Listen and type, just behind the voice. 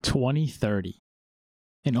2030.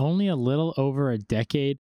 In only a little over a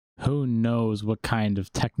decade, who knows what kind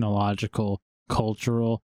of technological,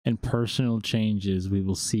 cultural, and personal changes we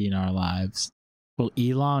will see in our lives. Will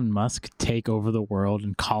Elon Musk take over the world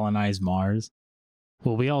and colonize Mars?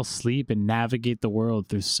 Will we all sleep and navigate the world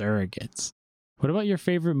through surrogates? What about your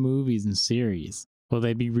favorite movies and series? Will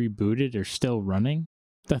they be rebooted or still running?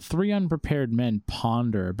 The three unprepared men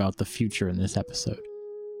ponder about the future in this episode.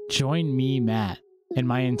 Join me, Matt, and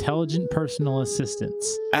my intelligent personal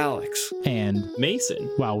assistants, Alex and Mason,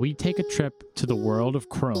 while we take a trip to the world of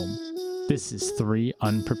Chrome. This is Three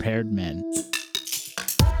Unprepared Men.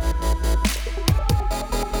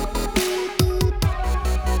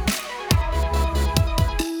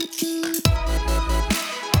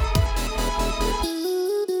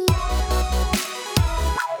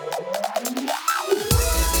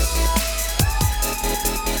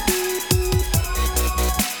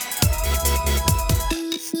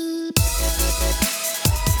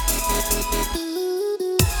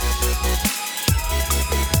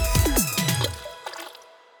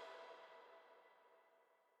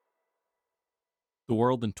 The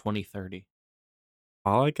world in 2030.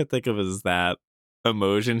 All I could think of is that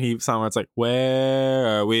emotion heap song where it's like, where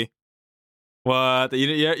are we? What?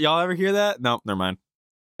 Y'all ever hear that? Nope, never mind.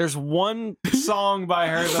 There's one song by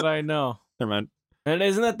her that I know. Never mind. And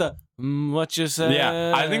isn't that the what you say?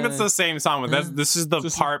 Yeah, I think that's the same song, but this is the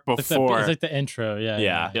part before. It's like the intro, yeah.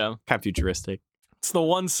 Yeah. Kind of futuristic. It's the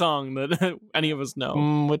one song that any of us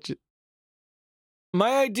know.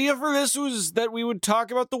 My idea for this was that we would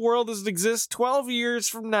talk about the world as it exists 12 years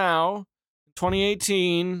from now,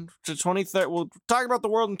 2018 to 2030. We'll talk about the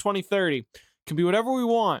world in 2030. It can be whatever we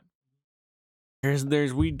want. I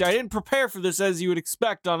didn't prepare for this as you would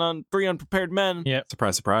expect on Three Unprepared Men. Yeah.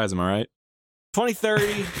 Surprise, surprise, am I right?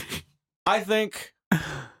 2030, I think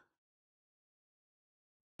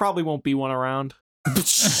probably won't be one around.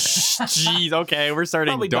 Jeez, okay, we're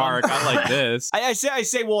starting Probably dark. done. I like this. I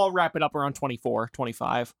say we'll all wrap it up around 24,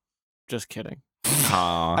 25. Just kidding.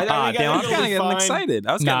 Aw, I think damn, I'm it'll kind of be getting fine. excited.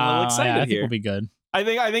 I was getting a little excited I think here. we'll be good. I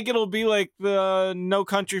think it'll be like the No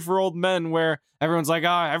Country for Old Men, where everyone's like,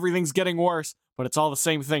 everything's getting worse, but it's all the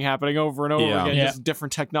same thing happening over and over again. Yeah. Just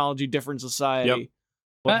different technology, different society. Yep.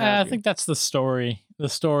 what I have you. think that's the story. The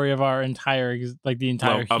story of our entire, the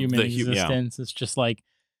entire Well, of human the yeah. existence. It's just like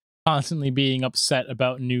constantly being upset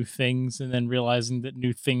about new things and then realizing that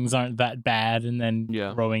new things aren't that bad and then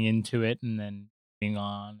Yeah. growing into it and then being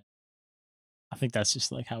on. I think that's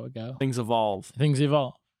just like how it goes. Things evolve. Things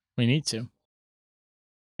evolve. We need to.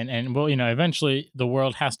 And well, eventually the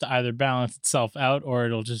world has to either balance itself out or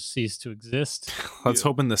it'll just cease to exist. Let's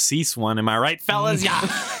hope in the cease one. Am I right, fellas? Yeah.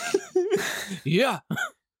 Yeah.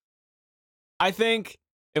 I think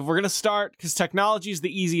if we're going to start, because technology is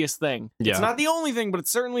the easiest thing. Yeah. It's not the only thing, but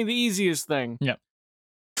it's certainly the easiest thing. Yep.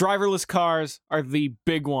 Driverless cars are the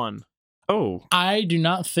big one. Oh, I do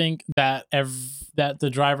not think that that the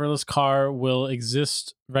driverless car will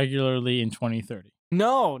exist regularly in 2030.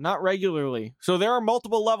 No, not regularly. So there are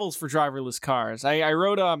multiple levels for driverless cars. I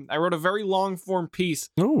wrote a very long form piece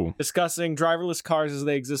ooh, discussing driverless cars as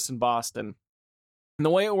they exist in Boston. And the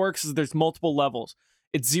way it works is there's multiple levels.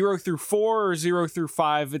 It's 0 through 4 or 0 through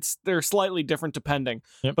 5. They're slightly different depending.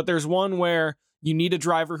 Yep. But there's one where you need a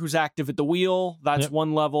driver who's active at the wheel. That's Yep.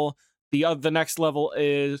 one level. The next level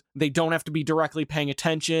is they don't have to be directly paying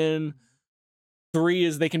attention. 3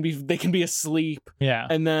 is they can be asleep. Yeah.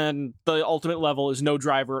 And then the ultimate level is no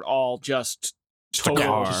driver at all, just a total.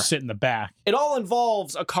 car. Just sit in the back. It all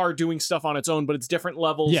involves a car doing stuff on its own, but it's different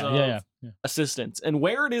levels of Yeah. assistance. And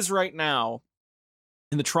where it is right now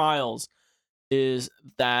in the trials is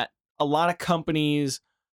that a lot of companies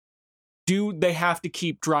they have to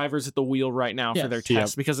keep drivers at the wheel right now for their Yes.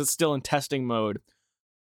 tests because it's still in testing mode.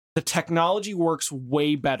 The technology works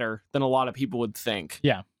way better than a lot of people would think.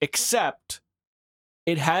 Yeah. Except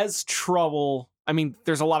it has trouble. I mean,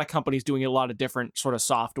 there's a lot of companies doing a lot of different sort of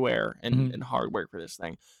software Mhm. and hardware for this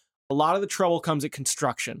thing. A lot of the trouble comes at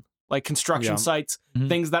construction, like construction Yeah. sites, Mhm.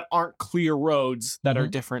 things that aren't clear roads that are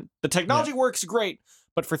different. The technology works great,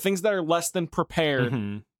 but for things that are less than prepared,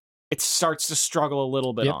 Mhm. it starts to struggle a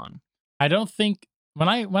little bit Yep. on. I don't think when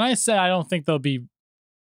I said I don't think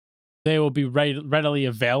they will be readily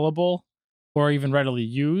available or even readily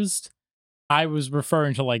used, I was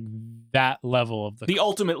referring to like that level of The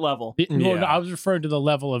ultimate level. no, Yeah. I was referring to the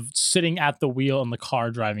level of sitting at the wheel and the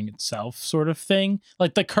car driving itself sort of thing.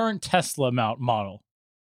 Like the current Tesla model,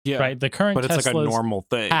 Yeah. right? The current But it's like a Teslas normal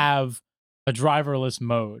thing. have a driverless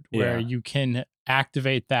mode where Yeah. you can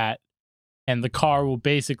activate that and the car will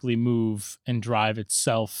basically move and drive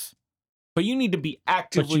itself But you need to be but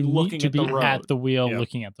actively you need looking to at be the road. at the wheel, Yep.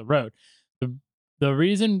 looking at the road. The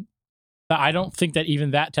reason that I don't think that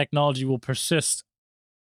even that technology will persist,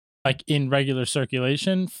 like in regular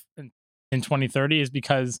circulation in 2030, is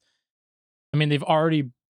because, I mean, they've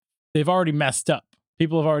already messed up.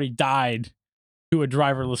 People have already died to a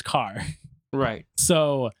driverless car. Right.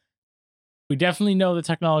 So we definitely know the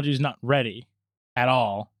technology is not ready at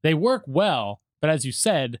all. They work well, but as you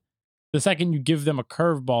said, the second you give them a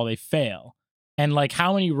curveball, they fail. And like,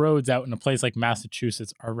 how many roads out in a place like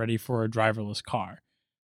Massachusetts are ready for a driverless car?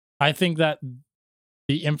 I think that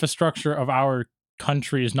the infrastructure of our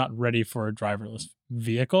country is not ready for a driverless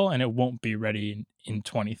vehicle, and it won't be ready in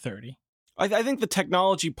 2030. I think the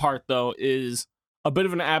technology part, though, is a bit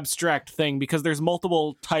of an abstract thing because there's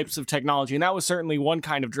multiple types of technology, and that was certainly one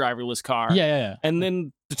kind of driverless car. Yeah. And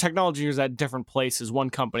then the technology is at different places. One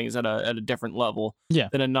company is at a different level Yeah.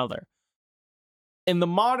 than another. In the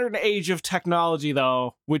modern age of technology,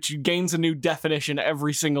 though, which gains a new definition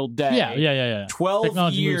every single day, Yeah. 12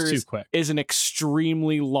 Technology moves years too quick. is an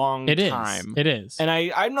extremely long It is. time. It is. And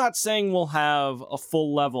I'm not saying we'll have a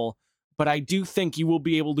full level, but I do think you will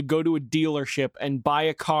be able to go to a dealership and buy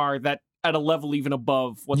a car that at a level even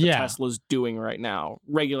above what the Yeah. Tesla's doing right now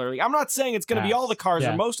regularly. I'm not saying it's going to be all the cars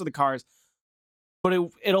Yeah. or most of the cars, but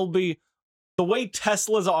it'll be the way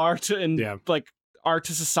Teslas are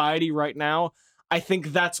to society right now. I think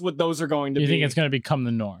that's what those are going to you be. think it's going to become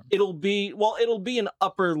the norm? It'll be an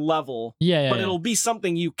upper level, Yeah. but it'll be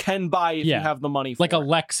something you can buy if you Yeah. have the money for like a it.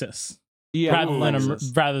 Lexus Yeah, rather than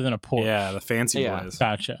Lexus. a Porsche. Yeah, the fancy Yeah. boys.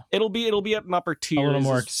 Gotcha. it'll be at an upper tier. A little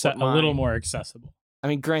more is what a little my- more accessible. I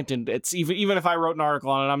mean, granted, it's even if I wrote an article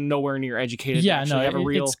on it, I'm nowhere near educated. Yeah, to actually have a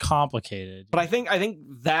real. it's complicated. But I think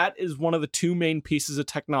that is one of the two main pieces of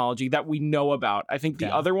technology that we know about. I think the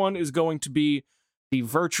Yeah. other one is going to be the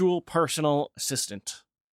virtual personal assistant.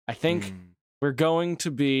 I think Mm. we're going to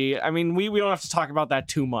be. I mean, we don't have to talk about that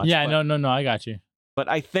too much. yeah, but, no, I got you. But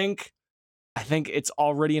I think it's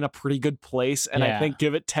already in a pretty good place, and I Yeah. think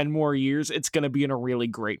give it 10 more years, it's going to be in a really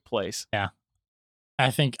great place. I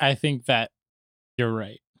think that you're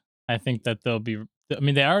right. I think that they'll be. I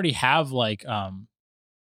mean, they already have like.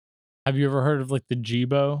 Have you ever heard of like the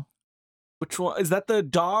Jibo? Which one is that? The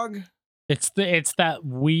dog? It's that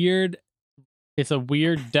weird. It's a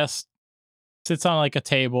weird desk. Sits on like a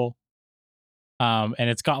table. And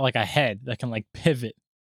it's got like a head that can like pivot.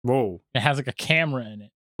 Whoa. It has like a camera in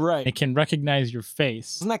it. Right. It can recognize your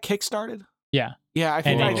face. Isn't that kickstarted? Yeah. Yeah, I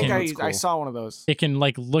think And I it think can- I, That's I cool. saw one of those. It can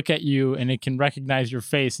like look at you and it can recognize your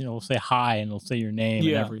face and it'll say hi and it'll say your name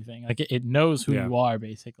Yeah. and everything. Like it knows who Yeah. you are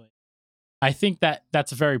basically. I think that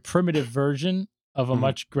that's a very primitive version of a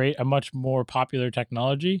Mhm. a much more popular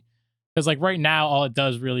technology. Because like right now, all it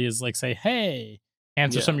does really is like say, hey,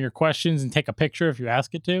 answer Yeah. some of your questions and take a picture if you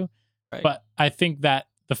ask it to. Right. But I think that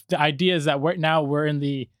the idea is that we're in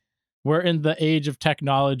the age of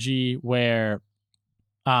technology where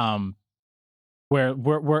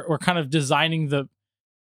we're kind of designing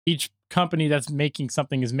each company that's making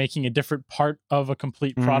something is making a different part of a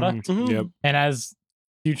complete product. Mhm. Yep. And as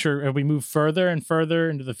we move further and further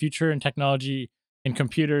into the future and technology and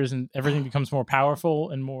computers and everything becomes more powerful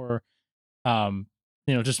and more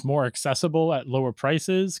just more accessible at lower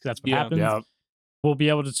prices, 'cause that's what Yeah. happens. Yep. We'll be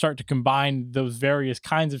able to start to combine those various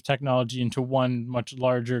kinds of technology into one much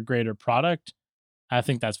larger, greater product. I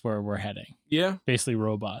think that's where we're heading. Yeah. Basically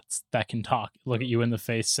robots that can talk, look at you in the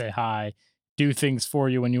face, say hi, do things for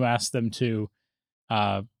you when you ask them to,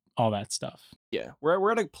 all that stuff. Yeah.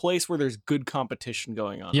 We're at a place where there's good competition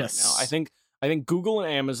going on Yes. right now. I think Google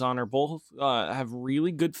and Amazon are both have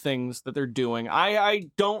really good things that they're doing. I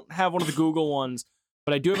don't have one of the Google ones,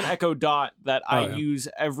 but I do have an Echo Dot that I yeah. use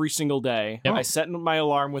every single day. Yep. I set my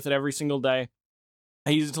alarm with it every single day.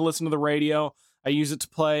 I use it to listen to the radio. I use it to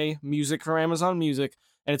play music from Amazon Music,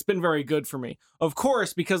 and it's been very good for me. Of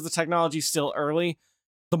course, because the technology's still early,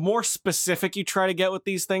 the more specific you try to get with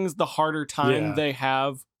these things, the harder time Yeah. they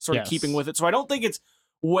have sort of Yes. keeping with it. So I don't think it's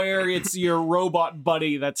where it's your robot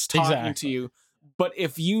buddy that's talking to Exactly. you. But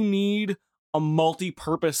if you need a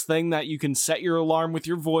multi-purpose thing that you can set your alarm with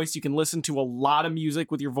your voice, you can listen to a lot of music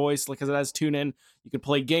with your voice because it has tune in. You can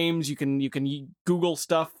play games. You can Google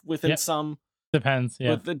stuff within Yep. some Depends.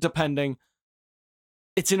 Yeah. with it, depending.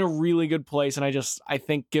 It's in a really good place, and I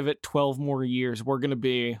think give it 12 more years, we're gonna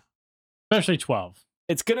be. Especially 12.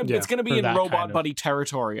 It's gonna Yeah, be for in that robot kind of- buddy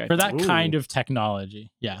territory. I For think. that Ooh. kind of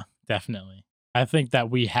technology. Yeah, definitely. I think that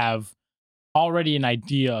we have already an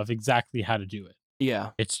idea of exactly how to do it.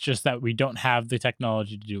 Yeah, It's just that we don't have the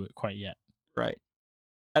technology to do it quite yet. right.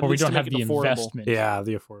 At Or we least to don't have make it the affordable. investment, Yeah,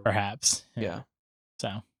 the affordable. perhaps. Yeah.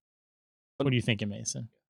 So, what are you thinking, Mason?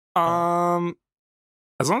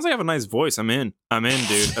 As long as I have a nice voice, I'm in. I'm in,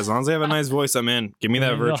 dude. As long as I have a nice voice, I'm in. Give me that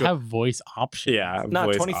They'll virtual. have voice options. Yeah, No,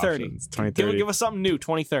 voice 2030. options. 2030. Give us something new.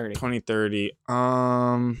 2030. 2030.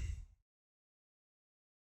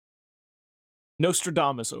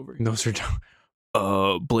 Nostradamus over here. No, sir.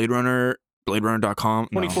 Blade Runner. BladeRunner.com.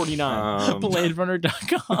 2049.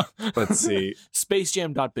 BladeRunner.com. Let's see.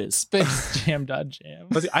 SpaceJam.biz. SpaceJam.jam.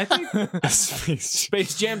 Let's see. I think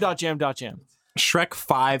SpaceJam.jam.jam. Shrek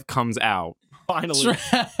 5 comes out. Finally.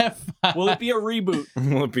 Will it be a reboot?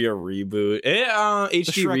 Will it be a reboot? HD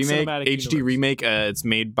Shrek remake. Cinematic HD Universe. remake. It's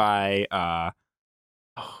made by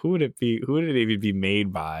who would it be? Who would it even be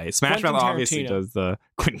made by? Smash Quentin Mouth obviously Tarantino. does the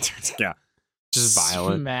Quentin Tarantino. Yeah, just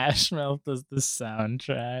violent. Smash Mouth does the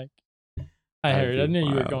soundtrack. I That'd heard. be I knew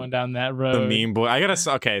you were wild. going down that The road. meme boy. I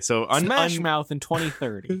gotta. Okay, so Smash Mouth in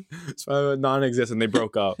 2030. non-existent. They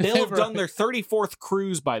broke up. They'll have done their 34th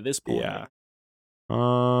cruise by this point. Yeah.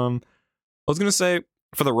 I was gonna say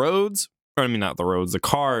for the roads. Or I mean, not the roads. The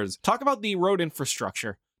cars. Talk about the road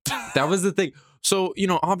infrastructure. That was the thing. So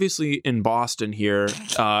obviously in Boston here,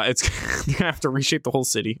 it's you're gonna have to reshape the whole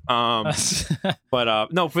city. But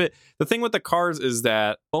no. But the thing with the cars is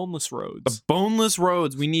that Boneless roads. the boneless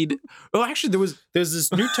roads. We need. Oh, actually, there's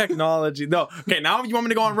this new technology. No. Okay, now you want me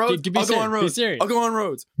to go on roads? Be I'll go on serious, be roads. serious. I'll go on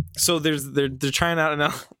roads. So they're trying out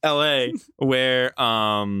in L.A. where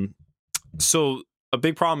so a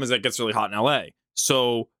big problem is that it gets really hot in L.A.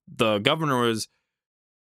 So the governor was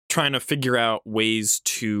trying to figure out ways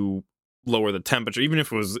to lower the temperature, even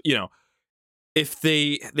if it was, if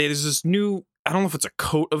there's this new, I don't know if it's a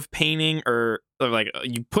coat of painting or like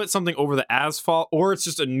you put something over the asphalt, or it's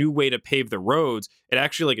just a new way to pave the roads. It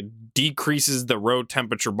actually like decreases the road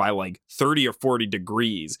temperature by like 30 or 40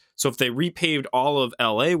 degrees. So if they repaved all of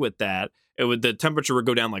LA with that, the temperature would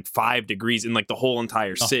go down like 5 degrees in like the whole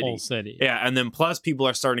entire The city. whole city. Yeah, and then plus people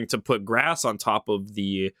are starting to put grass on top of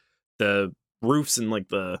the roofs and like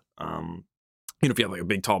the if you have like a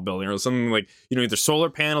big tall building or something, like either solar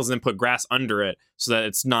panels and then put grass under it so that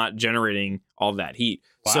it's not generating all that heat.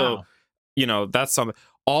 Wow. So that's something.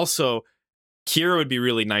 Also, here would be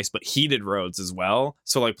really nice, but heated roads as well.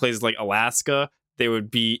 So like places like Alaska, they would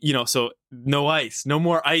be so no ice, no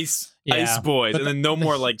more ice Yeah, boys, but and then no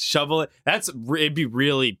more like shovel it. It'd be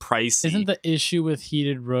really pricey. Isn't the issue with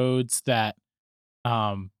heated roads that,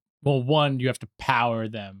 one, you have to power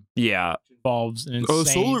them, yeah. involves an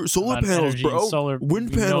insane solar amount of panels, energy, bro. and Wind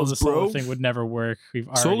we know panels, the solar bro. thing would never work. We've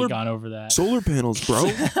already Solar- gone over that. Solar panels, bro.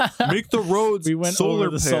 Make the roads. We went solar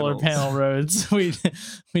over the solar panel roads. We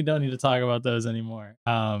don't need to talk about those anymore.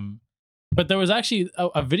 But there was actually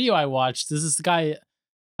a video I watched. This is the guy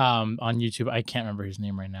on YouTube. I can't remember his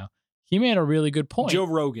name right now. He made a really good point. Joe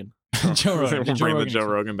Rogan. Joe Rogan. We'll Joe bring the Rogan. Joe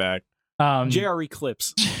Rogan back. JRE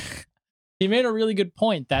Clips. He made a really good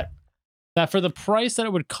point that for the price that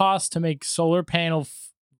it would cost to make solar panel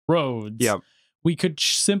roads, Yep. we could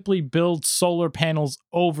simply build solar panels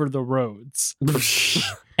over the roads,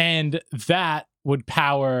 and that would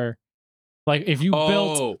power. Like if you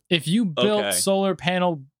built okay. solar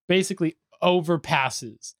panel basically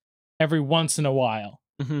overpasses every once in a while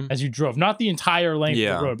as you drove, not the entire length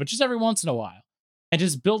of the road, but just every once in a while, and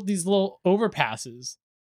just built these little overpasses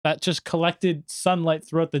that just collected sunlight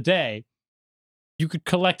throughout the day, you could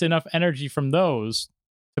collect enough energy from those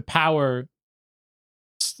to power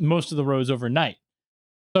most of the roads overnight.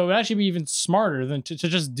 So it would actually be even smarter than to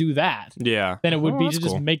just do that Yeah. than it would be that's to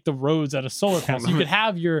just cool. make the roads out of solar panels. So you could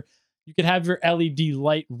have your LED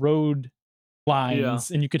light road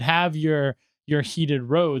lines, and you could have your heated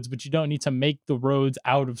roads, but you don't need to make the roads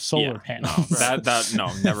out of solar panels.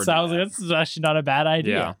 Never. So I was like, that's actually not a bad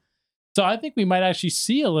idea. Yeah. So I think we might actually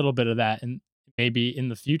see a little bit of that, and maybe in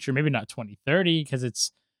the future, maybe not 2030, because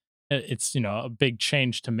it's a big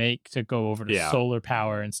change to make to go over to solar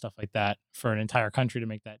power and stuff like that for an entire country to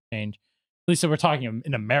make that change. At least if we're talking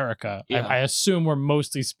in America, Yeah. I assume we're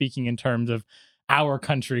mostly speaking in terms of our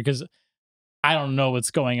country, because I don't know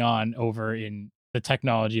what's going on over in the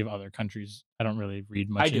technology of other countries. I don't really read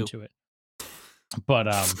much I do. into it. But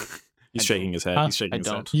He's shaking his head. Huh? He's shaking I his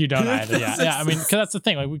don't. head. you don't either. Yeah. I mean, because that's the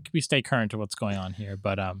thing. Like we stay current to what's going on here.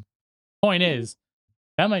 But point is,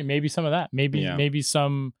 that maybe some of that. Maybe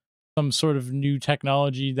some sort of new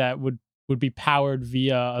technology that would be powered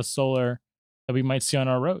via a solar that we might see on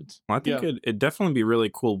our roads. Well, I think it'd definitely be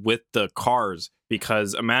really cool with the cars,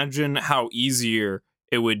 because imagine how easier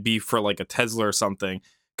it would be for like a Tesla or something.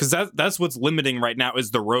 Because that's what's limiting right now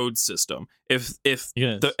is the road system. If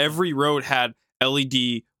Yes. every road had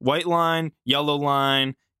LED white line, yellow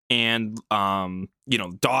line, and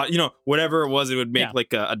dot, whatever it was, it would make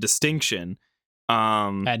like a distinction.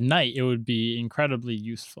 At night, it would be incredibly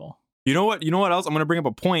useful. You know what? You know what else? I'm going to bring up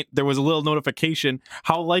a point. There was a little notification.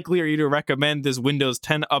 How likely are you to recommend this Windows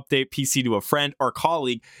 10 update PC to a friend or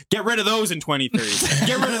colleague? Get rid of those in 2030.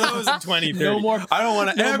 Get rid of those in 2030. No more. I don't want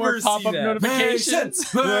to No ever more see pop-up that.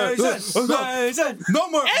 notifications. No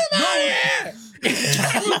more.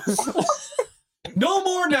 No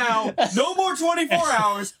more now. No more 24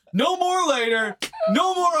 hours. No more later.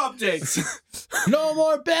 No more updates. No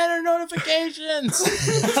more banner notifications.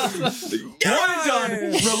 One and done.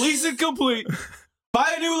 Release it complete.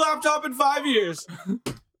 Buy a new laptop in 5 years.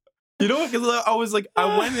 You know what? 'Cause I was like,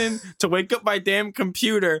 I went in to wake up my damn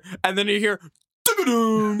computer, and then you hear,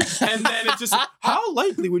 "Doo-doo-doo," and then it's just, how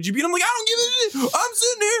likely would you be? And I'm like, I don't give a shit. I'm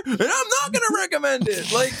sitting here, and I'm not gonna recommend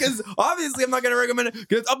it. Like, because obviously I'm not gonna recommend it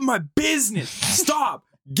because it's up in my business. Stop.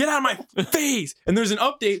 Get out of my face. And there's an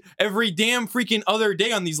update every damn freaking other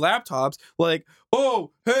day on these laptops. Like,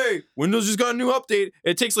 oh, hey, Windows just got a new update.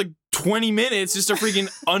 It takes like 20 minutes just to freaking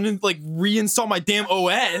reinstall my damn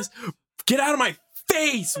OS. Get out of my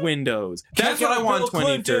face, Windows. That's what I want in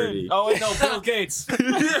 2030. Oh, wait, no, Bill Gates.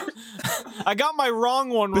 I got my wrong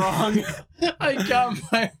one wrong. I got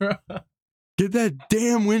my. Get that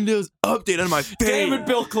damn Windows update out of my face. Damn it,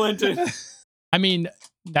 Bill Clinton. I mean,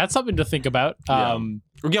 that's something to think about.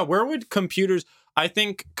 Yeah, where would computers? I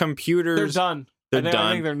think computers. They're done. They're done.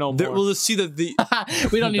 I think they're no more. Well, let's see that the.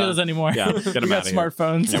 We don't need those anymore. Yeah, get them we got out of here.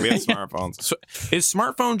 smartphones. Yeah, we have smartphones. So, is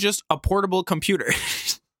smartphone just a portable computer?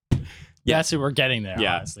 Yeah, that's what we're getting there.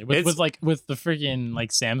 Yeah. Honestly, with the freaking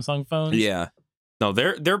like Samsung phones. Yeah. No,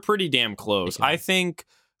 they're pretty damn close. Okay. I think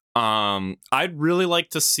I'd really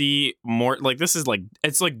like to see more, like, this is like,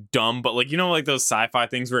 it's like dumb, but like, you know, like those sci-fi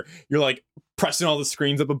things where you're like pressing all the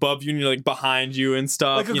screens up above you and you're like behind you and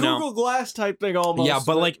stuff, like a you Google know? Glass type thing almost. Yeah,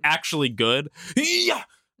 but like actually good. Yeah.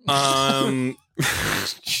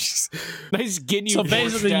 Nice getting you. So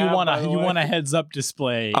basically, you stabbed, want by the way. a heads up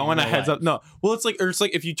display. I want a in your heads life. up. No. Well, it's like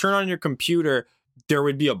if you turn on your computer, there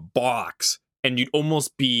would be a box and you'd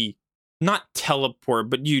almost be not teleport,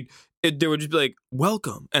 but there would just be like,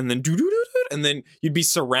 welcome, and then and then you'd be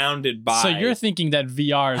surrounded by. So you're thinking that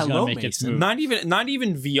VR is Hello, going to make Mason. its move? not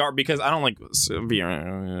even VR, because I don't like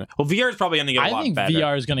VR. Well, VR is probably going to get a I lot think better.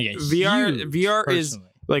 VR is going to get VR huge, VR is personally.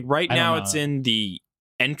 like right I don't now know. it's in the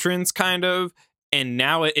entrance kind of, and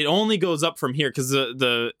now it only goes up from here because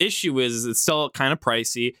the issue is it's still kind of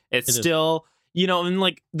pricey. It's It is. still, you know, and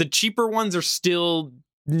like the cheaper ones are still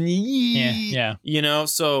yeah. you know,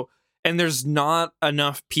 so, and there's not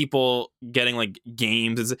enough people getting like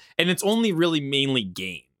games, and it's only really mainly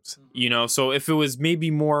games, you know. So if it was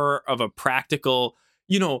maybe more of a practical,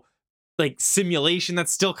 you know, like simulation,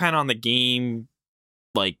 that's still kind of on the game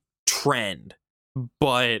like trend,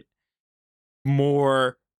 but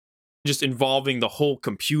more just involving the whole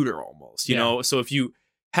computer almost, you Yeah. know. So if you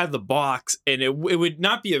had the box, and it would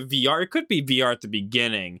not be a VR, it could be VR at the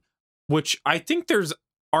beginning, which I think there's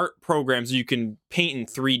art programs you can paint in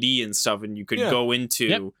 3D and stuff, and you could Yeah. go into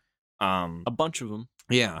Yep. a bunch of them.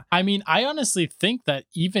 Yeah. I mean, I honestly think that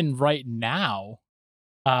even right now,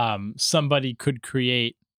 somebody could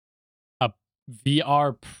create a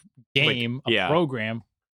VR game, yeah. a program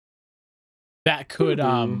that could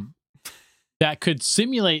that could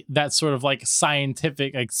simulate that sort of like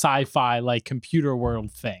scientific, like sci-fi, like computer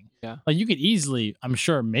world thing. Yeah. Like you could easily, I'm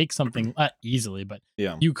sure, make something not easily, but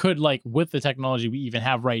Yeah. you could, like, with the technology we even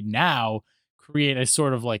have right now, create a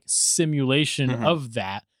sort of like simulation Mhm. of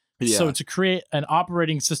that. Yeah. So to create an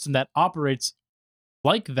operating system that operates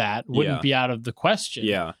like that wouldn't Yeah. be out of the question.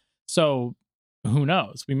 Yeah. So who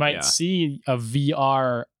knows? We might Yeah. see a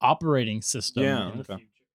VR operating system. Yeah, in the okay. future.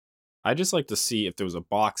 I just like to see if there was a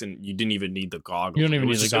box and you didn't even need the goggles. You don't even It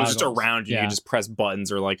was need the just- It was just goggles. around you. You Yeah. could just press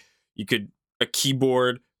buttons, or like you could, a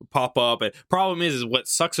keyboard would pop up. And problem is what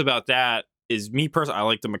sucks about that is, me personally, I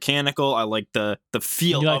like the mechanical. I like the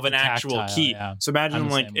feel You like of an the actual tactile, key. yeah. So I'm imagine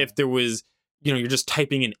the like same if way. there was, you know, you're just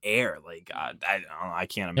typing in air. Like I don't know, I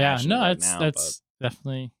can't Yeah, imagine. no, it right it's now, that's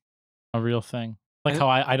definitely a real thing. Like And- how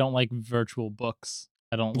I don't like virtual books.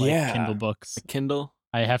 I don't like Yeah. Kindle books. Kindle.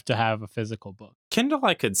 I have to have a physical book. Kindle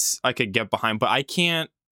I could get behind, but I can't,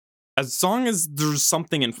 as long as there's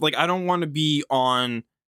something in, like, I don't want to be on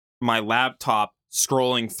my laptop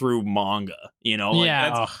scrolling through manga, you know? Like, Yeah,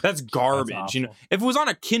 that's, ugh, that's garbage, you know? awful. If it was on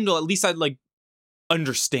a Kindle, at least I'd like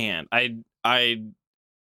understand.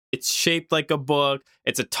 It's shaped like a book,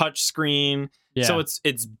 it's a touch screen, Yeah. so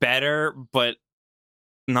it's better, but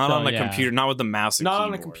not So, on a yeah. computer, not with the mouse and Not on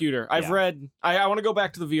a keyboard. computer. I've Yeah. read. I want to go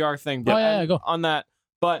back to the VR thing. But Oh, yeah, go. on that.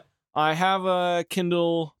 But I have a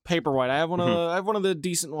Kindle Paperwhite. I have one of Mhm. the, I have one of the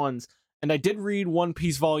decent ones, And I did read One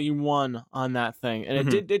Piece Volume 1 on that thing,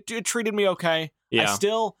 and it treated me okay. Yeah.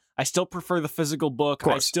 I still prefer the physical book. Of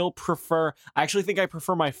course. I actually think I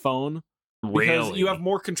prefer my phone because Really? you have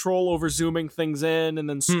more control over zooming things in and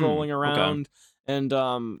then scrolling around. And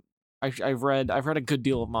I've read a good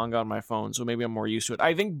deal of manga on my phone, so maybe I'm more used to it.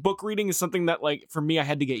 I think book reading is something that, like, for me, I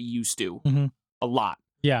had to get used to a lot.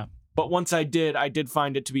 Yeah. But once I did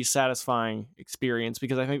find it to be a satisfying experience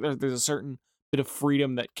because I think there's a certain bit of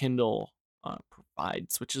freedom that Kindle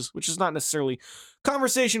provides, which is not necessarily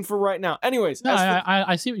conversation for right now. Anyways, No,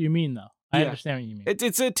 I see what you mean, though. I Yeah. understand what you mean.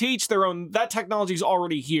 it's a teach their own. That technology's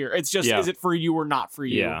already here. It's just, Yeah. is it for you or not for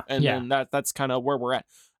you? Yeah. And Yeah. then that's kind of where we're at.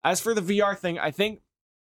 As for the VR thing, I think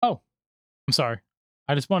I'm sorry.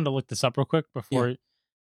 I just wanted to look this up real quick before.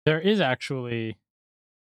 There is actually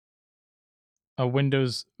a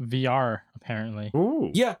Windows VR, apparently.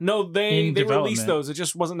 Ooh. they In released development. those. It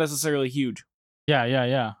just wasn't necessarily huge.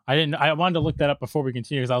 Yeah. I wanted to look that up before we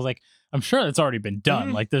continue because I was like, I'm sure it's already been done.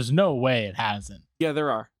 Mhm. Like, there's no way it hasn't. Yeah, there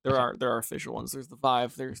are Okay. official ones. There's the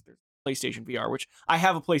Vive. There's PlayStation VR, which I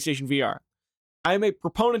have a PlayStation VR. I am a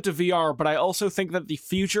proponent of VR, but I also think that the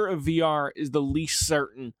future of VR is the least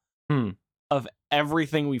certain of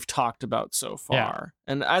everything we've talked about so far.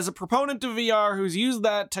 And as a proponent of VR who's used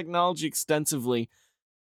that technology extensively,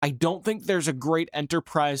 I don't think there's a great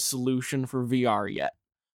enterprise solution for VR yet.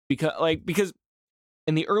 Because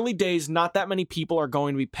in the early days, not that many people are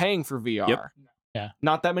going to be paying for VR. Yep. Yeah.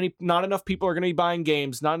 Not enough people are going to be buying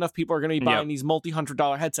games. Not enough people are going to be buying these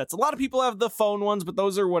multi-$100 headsets. A lot of people have the phone ones, but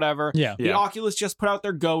those are whatever. Yeah. The Oculus just put out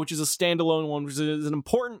their Go, which is a standalone one, which is an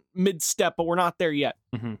important mid-step, but we're not there yet.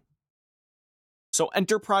 Mhm. So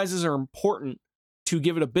enterprises are important to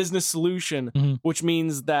give it a business solution, Mhm. which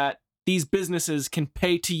means that these businesses can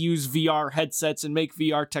pay to use VR headsets and make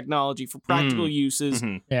VR technology for practical uses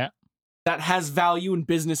Mhm. that has value in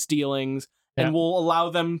business dealings and Yeah. will allow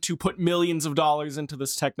them to put millions of dollars into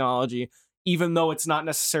this technology, even though it's not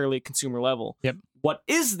necessarily at consumer level. Yep. What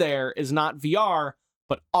is there is not VR,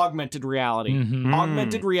 but augmented reality. Mhm.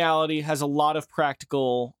 Augmented reality has a lot of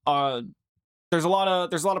practical there's a lot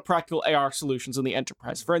of practical AR solutions in the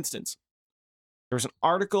enterprise. For instance, there's an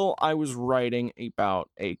article I was writing about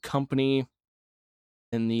a company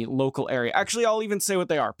in the local area. Actually, I'll even say what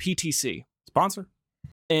they are. PTC. Sponsor.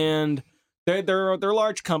 And they're a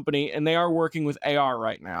large company and they are working with AR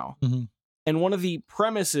right now. Mhm. And one of the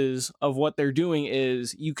premises of what they're doing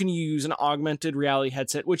is you can use an augmented reality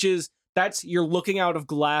headset, which is you're looking out of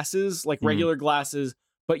glasses, like regular glasses,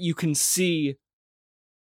 but you can see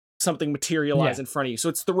something materialize in front of you. So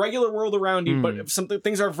it's the regular world around you, but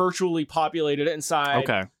things are virtually populated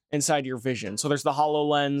inside your vision. So there's the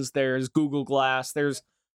HoloLens, there's Google Glass, there's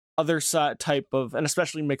other type of, and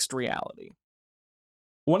especially mixed reality.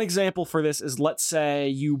 One example for this is, let's say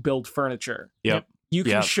you build furniture. Yep. You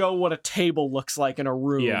can Yep. show what a table looks like in a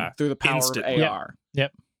room through the power Instantly. of AR.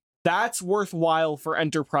 Yep. That's worthwhile for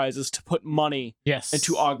enterprises to put money Yes.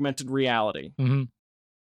 into augmented reality. Mhm.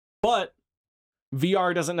 But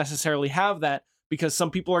VR doesn't necessarily have that because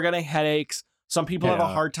some people are getting headaches. Some people have a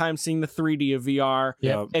Yeah. hard time seeing the 3D of VR.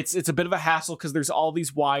 Yep. It's a bit of a hassle because there's all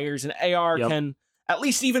these wires, and AR Yep. can, at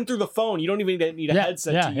least even through the phone, you don't even need a Yeah,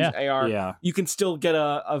 headset yeah, to use AR. Yeah. You can still get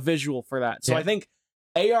a visual for that. So Yeah. I think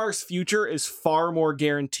AR's future is far more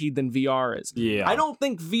guaranteed than VR is. Yeah. I don't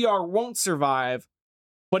think VR won't survive,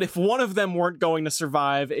 but if one of them weren't going to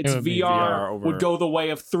survive, it's would be VR, VR over- would go the way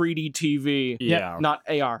of 3D TV, Yeah. not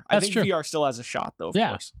AR. I That's think true. VR still has a shot, though, of Yeah.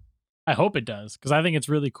 course. I hope it does because I think it's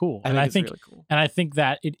really cool. I think it's really cool. And I think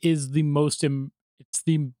that it is the most it's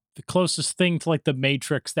the closest thing to like the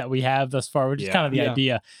Matrix that we have thus far, which is Yeah. kind of the Yeah.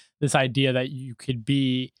 idea, this idea that you could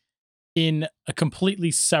be in a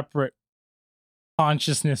completely separate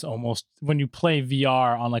consciousness almost when you play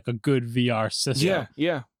VR on like a good VR system.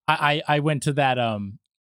 Yeah. I went to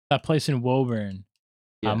that place in Woburn,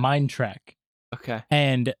 Yeah. Mind Trek, Okay.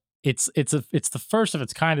 and it's the first of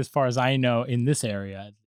its kind as far as I know in this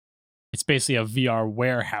area. It's basically a VR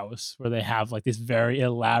warehouse where they have like this very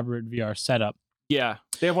elaborate VR setup. Yeah.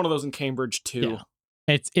 They have one of those in Cambridge, too.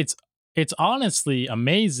 Yeah. It's honestly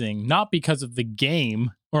amazing, not because of the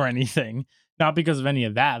game or anything, not because of any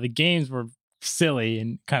of that. The games were silly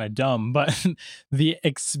and kind of dumb, but the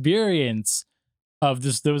experience of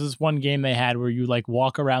this, there was this one game they had where you like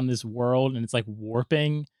walk around this world and it's like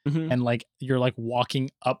warping Mhm. and like you're like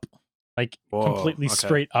walking up like Whoa, completely okay.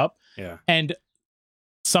 straight up, Yeah. and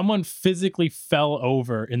someone physically fell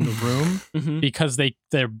over in the room Mhm. because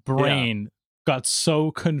their brain got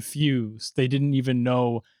so confused they didn't even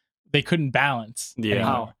know, they couldn't balance. Yeah.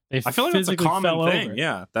 anymore. They I feel like that's a physically common fell thing. over.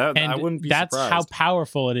 Yeah. That And I wouldn't be that's surprised. how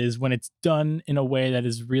powerful it is when it's done in a way that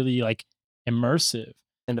is really like immersive.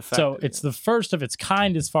 And effective. So it's the first of its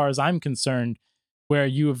kind, as far as I'm concerned, where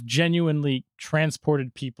you have genuinely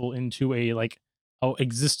transported people into a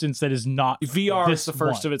existence that is not VR this is the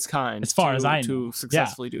first one. of its kind. As far as I know. to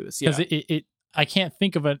successfully do this. Yeah. Because it I can't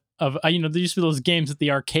think of there used to be those games at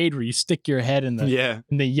the arcade where you stick your head in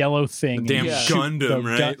the yellow thing, Damn and shoot Gundam,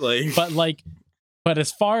 the right? gun. But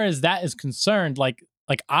as far as that is concerned, like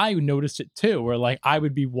I noticed it too, where I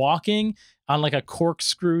would be walking on a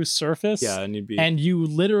corkscrew surface, and you'd be and you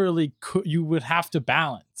literally you would have to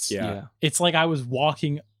balance. Yeah. It's like I was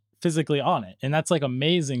walking physically on it, and that's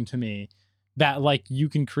amazing to me that you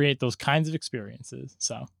can create those kinds of experiences.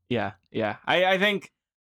 So Yeah.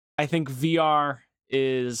 I think VR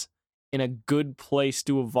is in a good place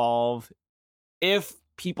to evolve if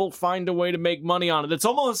people find a way to make money on it.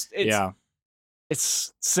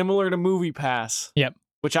 It's similar to MoviePass. Yep.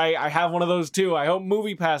 Which I have one of those too. I hope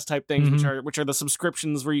MoviePass type things, Mhm. which are the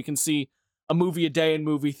subscriptions where you can see a movie a day in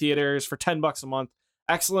movie theaters for $10 a month.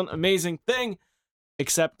 Excellent, amazing thing.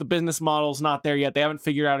 Except the business model's not there yet. They haven't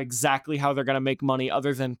figured out exactly how they're going to make money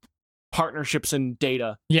other than partnerships and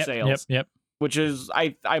data sales. Yep. Which is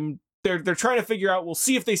they're trying to figure out. We'll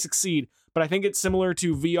see if they succeed. But I think it's similar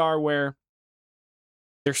to VR where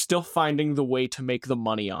they're still finding the way to make the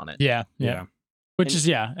money on it. Yeah. Which And is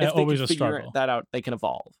if they always can a figure struggle. that out, they can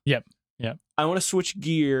evolve. Yep. I want to switch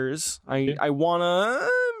gears. I want to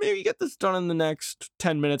maybe get this done in the next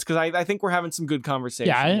 10 minutes because I think we're having some good conversation.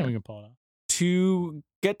 Yeah, I think here. we can pull it off. To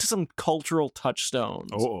get to some cultural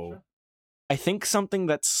touchstones. I think something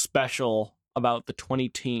that's special about the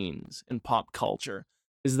 2010s in pop culture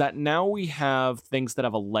is that now we have things that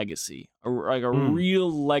have a legacy, a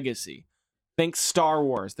real legacy. Think Star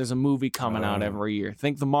Wars. There's a movie coming out every year.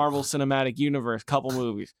 Think the Marvel Cinematic Universe, couple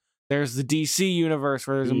movies. There's the DC universe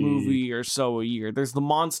where there's a movie or so a year. There's the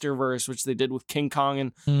Monsterverse, which they did with King Kong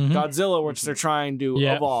and Mhm. Godzilla, which they're trying to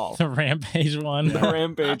evolve. The Rampage one. The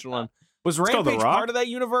Rampage one. Was called The Rampage Rock? part of that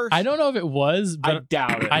universe? I don't know if it was, I but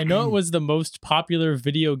doubt it. I know it was the most popular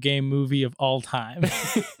video game movie of all time.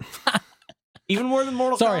 Even more than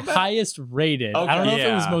Mortal Sorry, Kombat? highest rated. I don't know if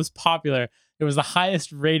it was Yeah. most popular. It was the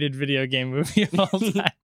highest rated video game movie of all time.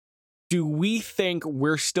 Do we think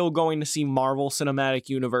we're still going to see Marvel Cinematic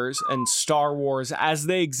Universe and Star Wars as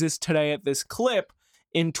they exist today at this clip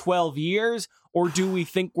in 12 years? Or do we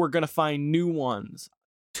think we're going to find new ones?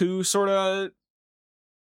 To sort of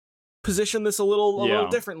position this a little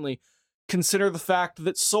differently, consider the fact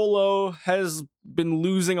that Solo has been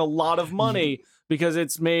losing a lot of money because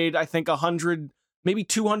it's made, I think, 100, maybe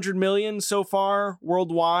 200 million so far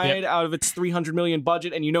worldwide out of its 300 million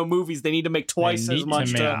budget. And movies, they need to make twice They as need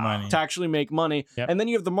much make money. to actually make money. Yep. And then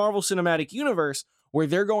you have the Marvel Cinematic Universe where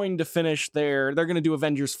they're going to they're going to do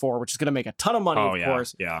Avengers 4, which is going to make a ton of money, of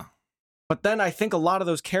course. Yeah. But then I think a lot of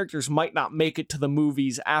those characters might not make it to the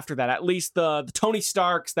movies after that. At least the Tony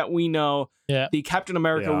Starks that we know, the Captain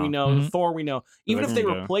America we know, the Thor we know. Even if they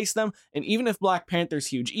replace them, and even if Black Panther's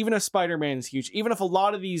huge, even if Spider-Man is huge, even if a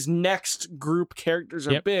lot of these next group characters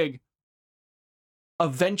are big,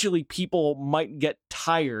 eventually people might get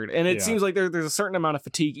tired. And it seems like there's a certain amount of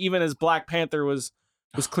fatigue, even as Black Panther was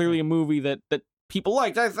clearly a movie that people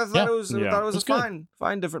liked. I thought it was a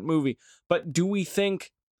fine different movie. But do we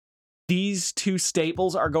think these two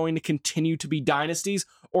staples are going to continue to be dynasties,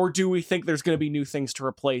 or do we think there's going to be new things to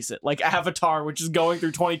replace it, like Avatar, which is going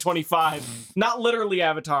through 2025? Not literally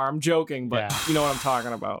Avatar, I'm joking, but you know what I'm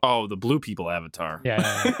talking about. Oh, the blue people Avatar.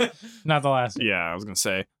 Yeah. Not the last one. Yeah, I was gonna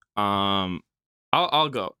say. I'll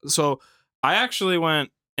go. So I actually went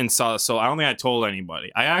and saw this. So I don't think I told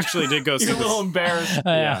anybody. I actually did go see You're a this. little embarrassed.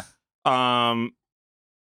 Yeah.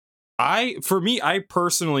 I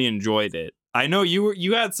personally enjoyed it. I know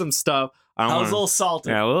you had some stuff. I was a little salty.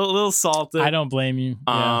 Yeah, a little salted. I don't blame you.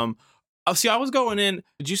 See, I was going in.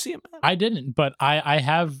 Did you see it, Matt? I didn't, but I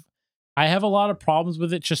have a lot of problems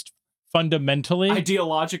with it just fundamentally.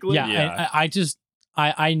 Ideologically? Yeah.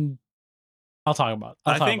 I'll talk about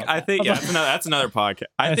it. I think that's another podcast.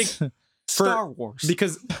 I think Star Wars.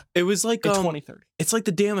 because it was like in 2030. It's like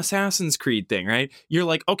the damn Assassin's Creed thing, right? You're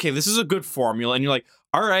like, okay, this is a good formula, and you're like,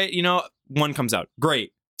 all right, one comes out,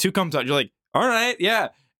 great. Two comes out, you're like, all right, yeah,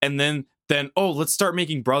 and then oh, let's start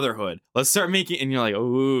making Brotherhood. Let's start making, and you're like,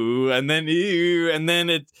 ooh, and then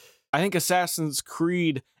it. I think Assassin's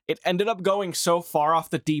Creed, it ended up going so far off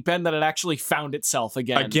the deep end that it actually found itself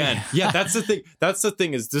again. Yeah, that's the thing. That's the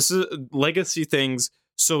thing is this is legacy things.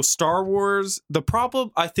 So Star Wars, the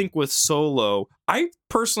problem I think with Solo, I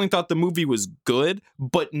personally thought the movie was good,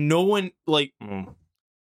 but no one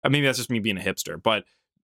maybe that's just me being a hipster, but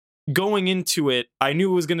going into it, I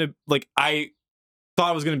knew it was gonna I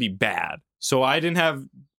thought it was gonna be bad. So I didn't have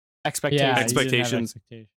expectations. Yeah, you didn't have Expectations.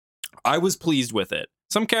 expectations. I was pleased with it.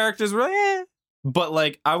 Some characters were like, but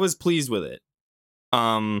like I was pleased with it.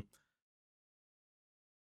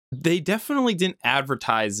 They definitely didn't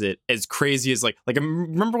advertise it as crazy as like I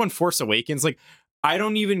remember when Force Awakens, like I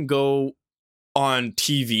don't even go on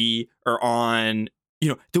TV or on,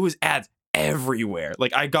 there was ads everywhere.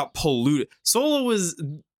 Like I got polluted.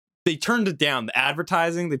 They turned it down. The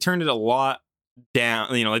advertising, they turned it a lot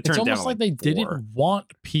down. They turned It's it down. almost like they 4. didn't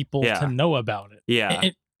want people Yeah. to know about it. Yeah.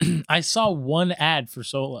 I saw one ad for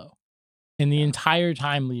Solo in the entire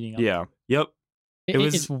time leading up. Yeah. Yep. It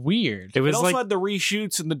was- it's weird. It It was also like had the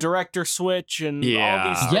reshoots and the director switch and all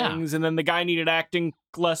Yeah. these Yeah. things, and then the guy needed acting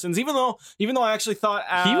lessons. Even though I actually thought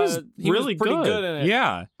he was really pretty good in it.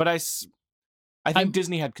 Yeah. But I think I'm-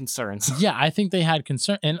 Disney had concerns. Yeah, I think they had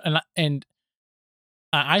concern, and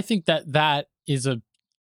I think that is an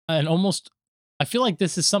almost. I feel like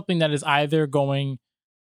this is something that is either going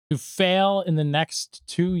to fail in the next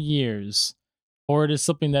 2 years, or it is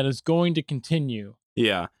something that is going to continue.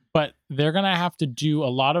 Yeah. But they're gonna have to do a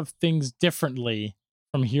lot of things differently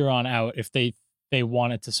from here on out if they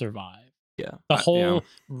want it to survive. Yeah. The whole yeah.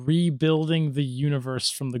 rebuilding the universe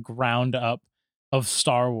from the ground up of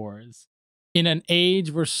Star Wars in an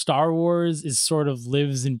age where Star Wars is sort of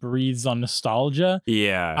lives and breathes on nostalgia.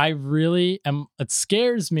 Yeah. I really am. It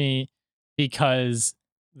scares me because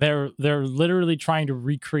they're literally trying to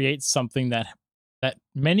recreate something that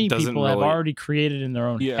many Doesn't people have really- already created in their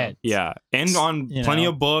own Yeah. heads. Yeah, and on You plenty know.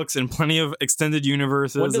 of books and plenty of extended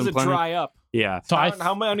universes. When does and it plenty, dry up? Yeah, So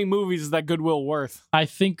How many movies is that Goodwill worth? I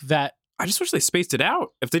think that I just wish they spaced it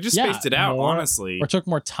out. If they just Yeah, spaced it out, more- honestly, or took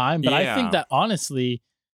more time. But I Yeah. think that honestly,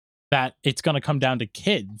 that it's going to come down to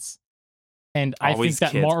kids, and I think Always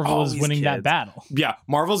that kids, Marvel is always winning that kids. battle. yeah,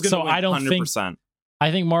 Marvel's gonna So win I don't think- 100%. I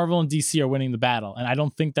think Marvel and DC are winning the battle, and I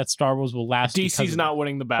don't think that Star Wars will last. because DC's of not it.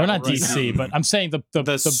 winning the battle. Or not right DC, now. but I'm saying the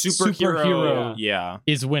superhero, yeah,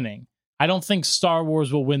 is winning. I don't think Star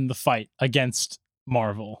Wars will win the fight against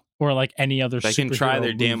Marvel or like any other. they can try superhero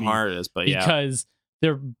their damn movie hardest, but yeah, because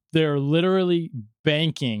they're literally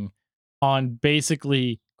banking on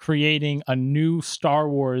basically creating a new Star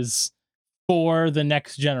Wars for the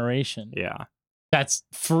next generation. yeah, That's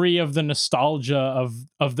free of the nostalgia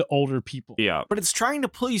of the older people. yeah, But it's trying to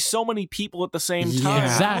please so many people at the same Yeah.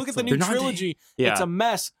 time. Look at the Exactly. new They're not- trilogy. yeah. It's a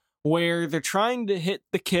mess where they're trying to hit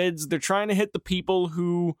the kids. They're trying to hit the people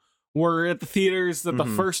who were at the theaters at the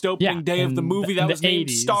Mhm. first opening Yeah, day of the in movie the- that in was the named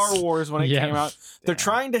 80s. Star Wars when it Yeah. came out. They're Yeah.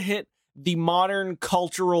 trying to hit the modern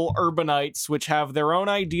cultural urbanites, which have their own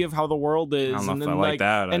idea of how the world I is. don't know and if then, I like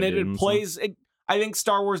that. and idea, it plays it. I think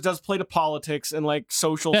Star Wars does play to politics and like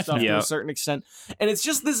social stuff Definitely. to Yeah. a certain extent. And it's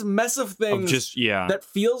just this mess of of things just yeah, that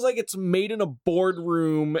feels like it's made in a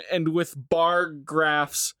boardroom and with bar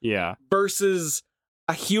graphs yeah, versus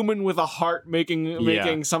a human with a heart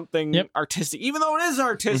making something Yep. artistic. Even though it is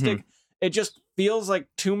artistic, it just feels like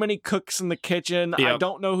too many cooks in the kitchen. I Yep.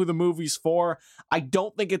 don't know who the movie's for. I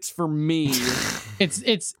don't think it's for me.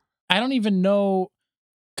 It's I don't even know,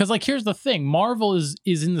 because like here's the thing, Marvel is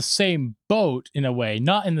in the same boat in a way,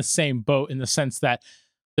 not in the same boat in the sense that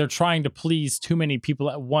they're trying to please too many people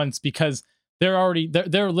at once, because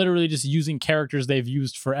they're literally just using characters they've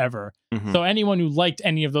used forever. Mhm. So anyone who liked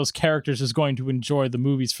any of those characters is going to enjoy the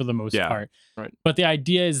movies for the most Yeah. part. Right. But the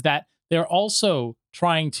idea is that they're also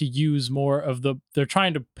trying to use they're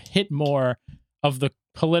trying to hit more of the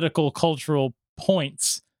political cultural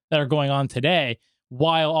points that are going on today,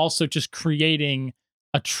 while also just creating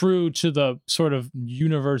a true to the sort of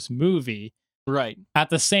universe movie Right. at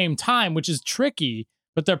the same time, which is tricky,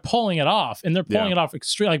 but they're pulling it off, and they're pulling Yeah. it off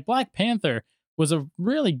extreme. Like Black Panther was a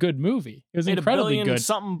really good movie. It was Made incredibly $1 billion good,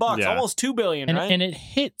 something bucks, Yeah. almost $2 billion, and right? and it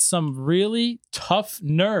hit some really tough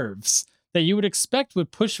nerves that you would expect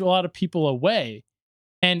would push a lot of people away.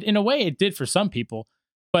 And in a way, it did for some people,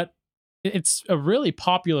 but it's a really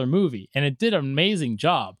popular movie, and it did an amazing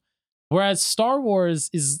job. Whereas Star Wars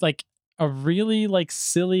is like a really like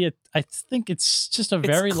silly. I think it's just a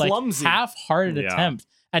very like clumsy. half-hearted Yeah. attempt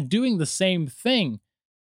at doing the same thing,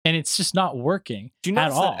 and it's just not working Do you at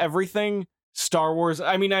notice all. that everything Star Wars?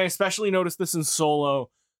 I mean, I especially noticed this in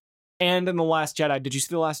Solo and in The Last Jedi. Did you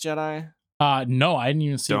see The Last Jedi? No, I didn't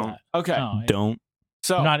even see Don't. that. Okay. No, Don't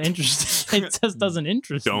So I'm not interested. It just doesn't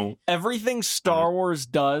interest me. don't. everything Star Wars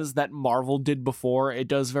does that Marvel did before, it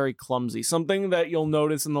does very clumsy. Something that you'll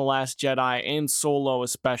notice in The Last Jedi and Solo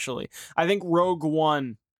especially. I think Rogue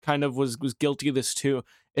One kind of was guilty of this too,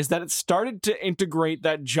 is that it started to integrate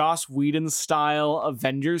that Joss Whedon style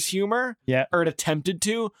Avengers humor. Yeah. Or it attempted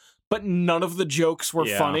to, but none of the jokes were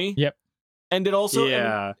Yeah. funny. Yep. And it also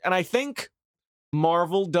Yeah. and I think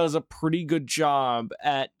Marvel does a pretty good job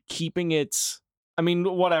at keeping its. I mean,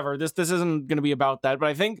 whatever. This isn't going to be about that, but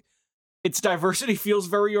I think its diversity feels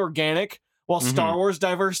very organic, while Star Wars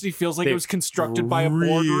diversity feels like it was constructed by a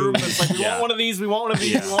boardroom. It's like, we want one of these, we want one of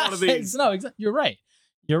these, we want one of these. No, exactly. You're right.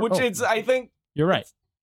 I think you're right.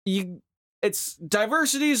 It's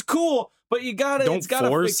diversity is cool, but you gotta Don't it's gotta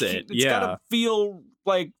force it. It's gotta feel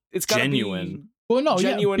like it's gotta Genuine. be Well, no,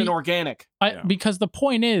 genuine and organic. Because the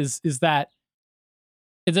point is that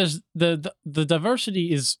there's the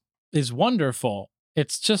diversity is wonderful.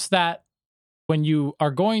 It's just that when you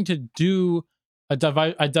are going to do a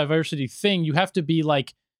diversity thing, you have to be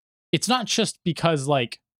like, it's not just because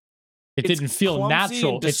like it didn't feel clumsy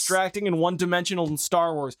natural. And distracting and one-dimensional in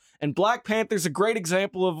Star Wars. And Black Panther's a great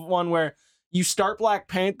example of one where you start Black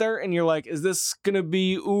Panther and you're like, is this gonna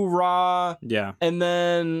be ooh-rah? Yeah. And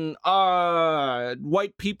then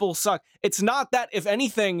white people suck. It's not that. If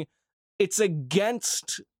anything, it's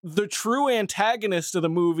against the true antagonist of the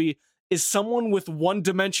movie is someone with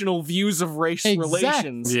one-dimensional views of race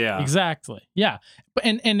relations. Yeah. Exactly. Yeah. But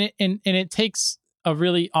and it takes a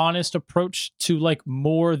really honest approach to like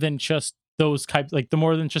more than just those types, like the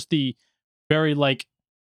more than just the very like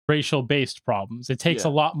racial based problems. It takes a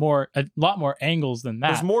lot more angles than that.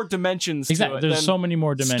 There's more dimensions exactly. to it. There's so many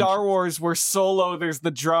more dimensions. Star Wars where Solo, there's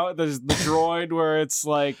the droid where it's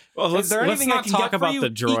like, well, let's not talk about the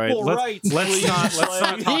droid. Let's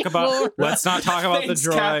not talk about the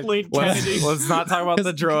droid. Let's not talk about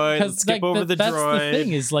the droid. Let's skip over the droid. That's the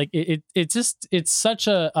thing is like it's such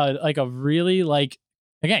a like a really like,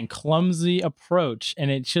 again, clumsy approach,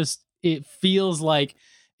 and it feels like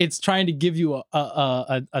it's trying to give you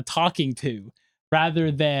a talking to rather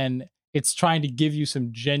than it's trying to give you some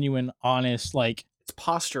genuine, honest, like, it's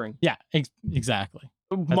posturing. Yeah, exactly.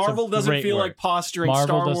 Marvel doesn't feel like posturing.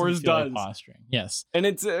 Star Wars does. Like posturing. Yes. And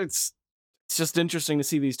it's just interesting to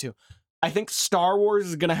see these two. I think Star Wars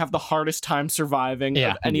is going to have the hardest time surviving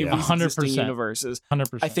of any of these 100%. Existing universes.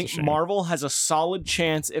 100%. I think Marvel has a solid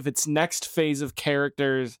chance if its next phase of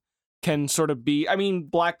characters can sort of be. I mean,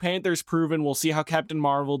 Black Panther's proven. We'll see how Captain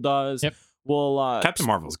Marvel does. Yep. We'll Captain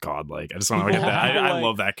Marvel's godlike. I just want to get that. I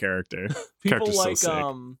love that character. People Character's like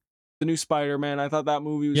so the new Spider-Man. I thought that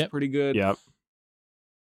movie was pretty good. Yep.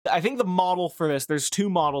 I think the model for this. There's two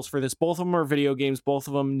models for this. Both of them are video games. Both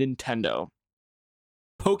of them Nintendo.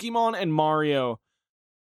 Pokemon and Mario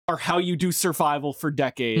are how you do survival for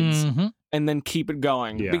decades. Mm-hmm. And then keep it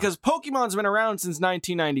going. Yeah. Because Pokemon's been around since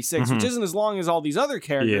 1996, which isn't as long as all these other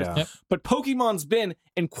characters. Yeah. Yep. But Pokemon's been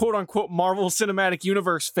in quote-unquote Marvel Cinematic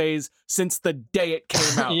Universe phase since the day it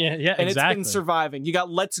came out. And it's been surviving. You got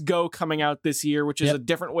Let's Go coming out this year, which is a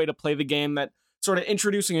different way to play the game that sort of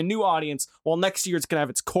introducing a new audience, while next year it's going to have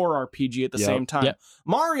its core RPG at the same time.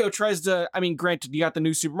 Mario tries to, I mean, granted, you got the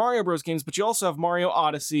new Super Mario Bros. Games, but you also have Mario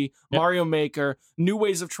Odyssey, Mario Maker, new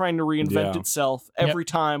ways of trying to reinvent itself every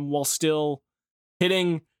time while still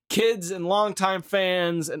hitting kids and longtime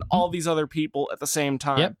fans and all these other people at the same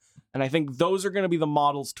time. And I think those are going to be the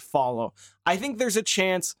models to follow. I think there's a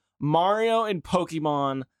chance Mario and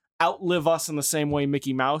Pokemon outlive us in the same way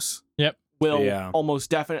Mickey Mouse will almost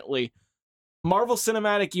definitely. Marvel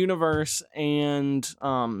Cinematic Universe and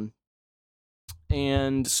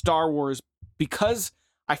Star Wars, because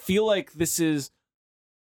I feel like this is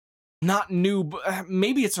not new, but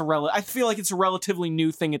maybe it's I feel like it's a relatively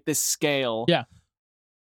new thing at this scale. Yeah.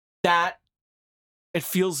 That it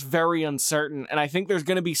feels very uncertain, and I think there's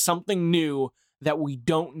going to be something new that we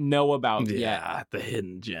don't know about yet. Yeah, the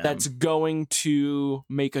hidden gem. That's going to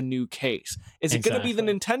make a new case. Is it going to be the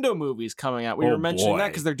Nintendo movies coming out? We were mentioning that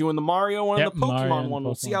because they're doing the Mario one and the Pokemon one.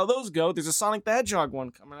 We'll see how those go. There's a Sonic the Hedgehog one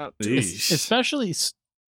coming out too. Especially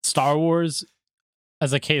Star Wars,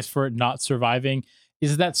 as a case for it not surviving,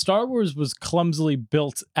 is that Star Wars was clumsily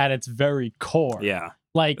built at its very core. Yeah.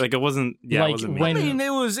 Like it wasn't. Yeah, it wasn't. I mean, it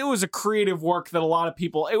was a creative work that a lot of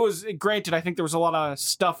people. It was granted. I think there was a lot of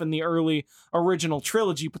stuff in the early original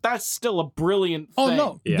trilogy, but that's still a brilliant thing.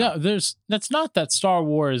 Oh no, that's not that Star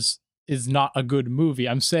Wars is not a good movie.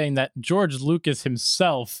 I'm saying that George Lucas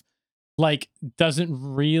himself, like, doesn't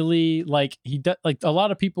really like a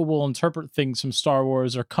lot of people will interpret things from Star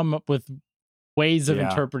Wars or come up with ways of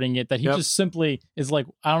interpreting it that he just simply is like,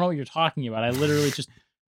 I don't know what you're talking about. I literally just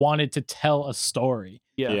wanted to tell a story.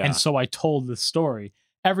 And so I told the story.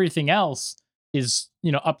 Everything else is,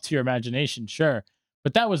 up to your imagination, sure.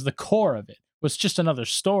 But that was the core of it. Was just another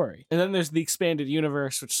story. And then there's the expanded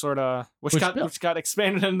universe, which got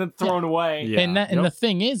expanded and then thrown away. And the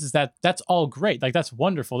thing is that that's all great. Like, that's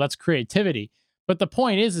wonderful. That's creativity. But the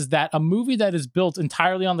point is that a movie that is built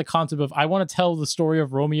entirely on the concept of I want to tell the story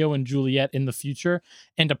of Romeo and Juliet in the future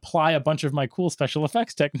and apply a bunch of my cool special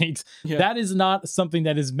effects techniques, Yeah. that is not something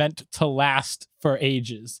that is meant to last for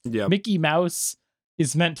ages. Yeah. Mickey Mouse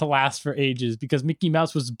is meant to last for ages because Mickey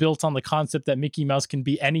Mouse was built on the concept that Mickey Mouse can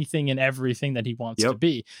be anything and everything that he wants to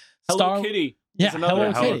be. Hello Kitty. Yeah, is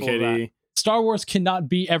another Hello example of that. Star Wars cannot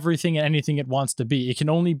be everything and anything it wants to be. It can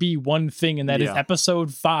only be one thing, and that is Yeah.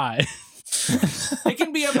 episode 5. It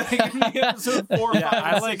can be episode 4, Yeah, 5,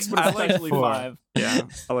 I and like- 6, but I like especially 4. 5. Yeah,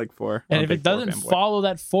 I like 4. And I'm a if big it 4 doesn't fanboy. follow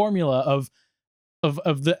that formula of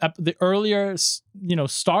the earlier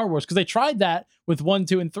Star Wars, because they tried that with 1,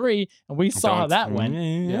 2, and 3, and we saw how that went.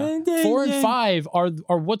 4 and 5 are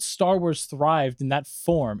what Star Wars thrived in that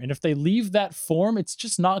form, and if they leave that form, it's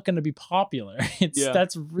just not going to be popular.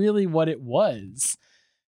 That's really what it was,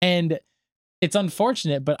 and it's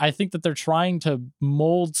unfortunate, but I think that they're trying to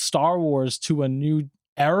mold Star Wars to a new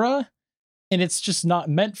era, and it's just not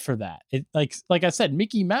meant for that. It like I said,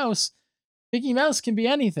 Mickey Mouse can be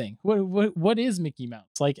anything. What is Mickey Mouse?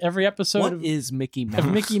 Like every episode What of is Mickey Mouse?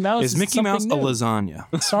 Mickey Mouse Is Mickey Mouse a something new.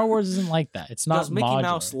 lasagna? Star Wars isn't like that. It's not Does Mickey modular.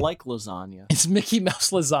 Mouse like lasagna? It's Mickey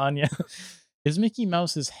Mouse lasagna. Is Mickey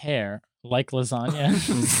Mouse's hair like lasagna?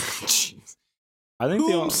 Jeez. I think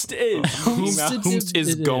the Whomst is. Whomst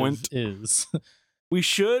is going. Is. We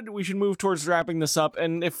should move towards wrapping this up,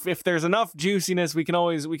 and if there's enough juiciness, we can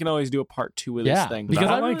always do a part 2 of this Yeah, thing. because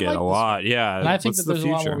I I like really it like a this lot. Yeah, And I think what's that the there's a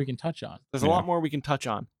lot more future? we can touch on. There's a lot more we can touch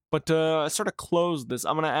on, but sort of close this.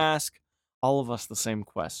 I'm gonna ask all of us the same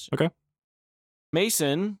question. Okay.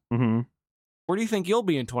 Mason, Mhm. where do you think you'll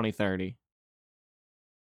be in 2030?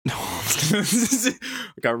 I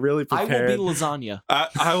got really I prepared. will be lasagna.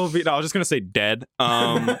 I will be. No, I was just gonna say dead.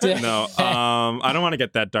 Dead. No. I don't want to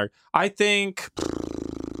get that dark. I think.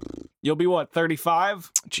 You'll be what, 35?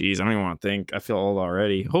 Jeez, I don't even want to think. I feel old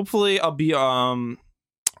already. Hopefully, I'll be.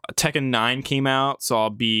 Tekken 9 came out, so I'll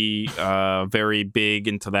be very big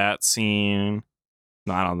into that scene.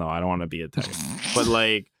 No, I don't know. I don't want to be a Tekken, but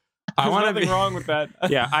like, I There's want to nothing be wrong with that.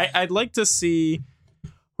 yeah, I'd like to see.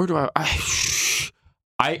 Where do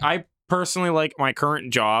I personally like my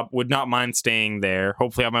current job. Would not mind staying there.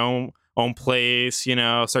 Hopefully, have my own place.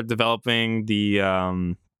 Start developing the.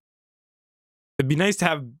 It'd be nice to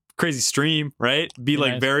have crazy stream, right? Be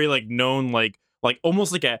like nice. very like known, like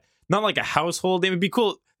almost like a not like a household name. It'd be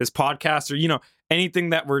cool. This podcast or anything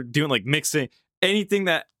that we're doing, like mixing anything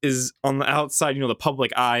that is on the outside, the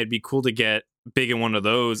public eye. It'd be cool to get big in one of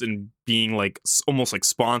those and being like almost like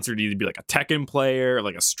sponsored, either be like a Tekken player or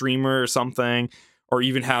like a streamer or something, or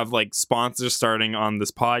even have like sponsors starting on this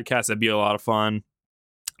podcast. That'd be a lot of fun.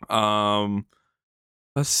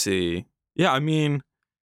 Let's see. Yeah, I mean,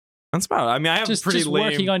 that's about it. I mean, I have Just pretty lame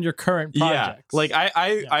working on your current projects. yeah, like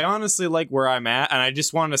I honestly like where I'm at, and I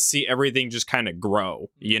just want to see everything just kind of grow.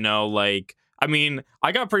 Like I mean,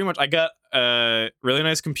 I got a really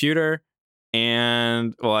nice computer,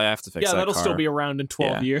 and well, I have to fix Yeah, that that'll car. still be around in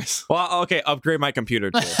 12 Yeah. years. Well, okay, upgrade my computer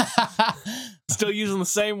too. Still using the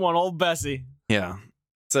same one, old Bessie. Yeah,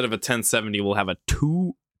 instead of a 1070, we'll have a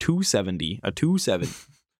 270, a 270.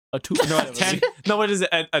 A two, No, a 10. No, what is it?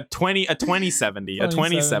 A 2070, a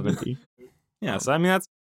 2070. Yeah, so I mean that's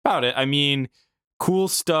about it. I mean, cool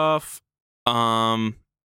stuff. I'd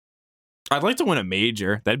like to win a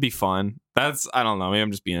major. That'd be fun. I don't know. Maybe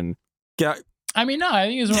I'm just being. Yeah, I mean, no, I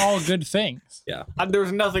think these are all good things.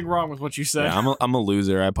 There's nothing wrong with what you said. yeah. I'm a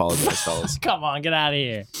loser. I apologize, fellas. Come on, get out of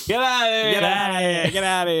here. Get out of here! Get outta here. Get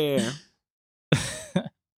out of here!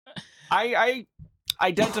 I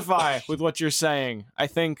identify with what you're saying. I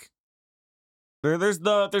think there's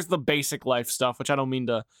the basic life stuff, which I don't mean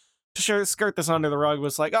to skirt this under the rug, but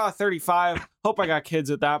it's like, 35. Hope I got kids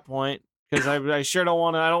at that point, because I sure don't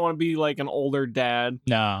want to. I don't want to be like an older dad.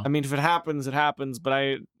 No. I mean, if it happens, it happens. But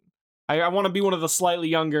I want to be one of the slightly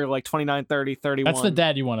younger, like 29, 30, 31. That's the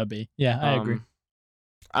dad you want to be. Yeah, I agree.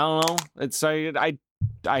 I don't know. It's I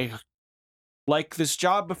like this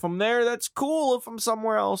job. If I'm there, that's cool. If I'm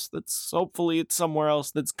somewhere else, hopefully it's somewhere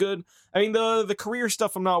else that's good. I mean, the career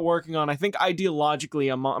stuff I'm not working on. I think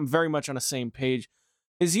ideologically, I'm very much on the same page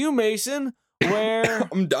as you, Mason. Where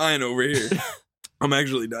I'm dying over here. I'm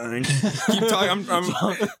actually dying. Keep talking.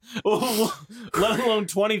 let alone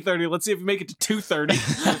 2030. Let's see if we make it to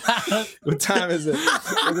 230. What time is it?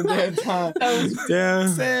 It's a damn time. Damn.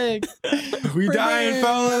 Sick. We dying,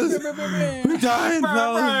 fellas. We dying,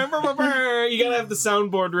 fellas. You gotta have the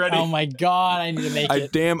soundboard ready. Oh my god, I need to make I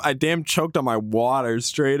it. damn choked on my water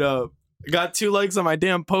straight up. I got 2 legs on my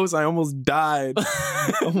damn post. I almost died.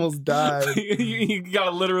 Almost died. You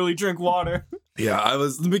gotta literally drink water. Yeah, I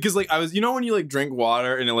was because like I was when you like drink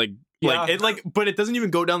water and it like Like Yeah. it but it doesn't even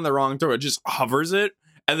go down the wrong throat. It just hovers it,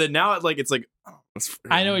 and then now it's like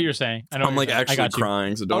I know what you're saying. I know. I'm what you're like saying. I actually got you.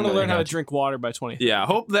 crying. So I don't want to really learn how to got you. drink water by 20. Yeah,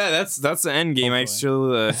 hope that's the end game. I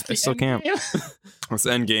Hopefully. still can't. That's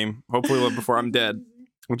the end game. Hopefully before I'm dead,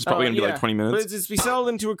 which is probably gonna be like 20 But minutes. it's be settled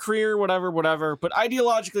into a career, whatever. But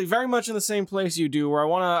ideologically, very much in the same place you do, where I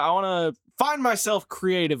wanna find myself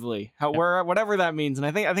creatively, where whatever that means. And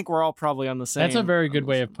I think we're all probably on the same. That's a very on good the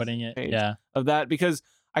way same of putting it. page Yeah. of that, because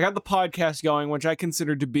I got the podcast going, which I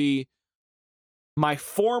consider to be my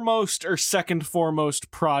foremost or second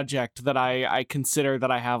foremost project that I consider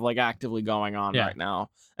that I have like actively going on Yeah. right now.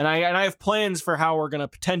 And I have plans for how we're gonna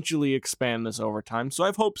potentially expand this over time. So I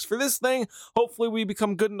have hopes for this thing. Hopefully we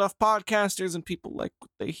become good enough podcasters and people like what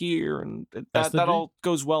they hear, and That's that the dream. all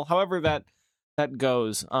goes well. However that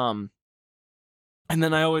goes. And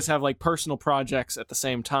then I always have like personal projects at the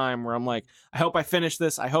same time where I'm like, I hope I finish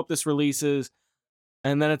this. I hope this releases.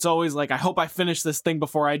 And then it's always like, I hope I finish this thing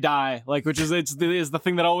before I die. Like, which is the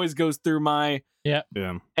thing that always goes through my Yeah.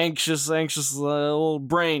 anxious little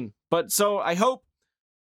brain. But so I hope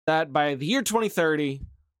that by the year 2030,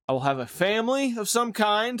 I will have a family of some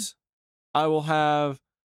kind. I will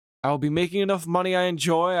be making enough money I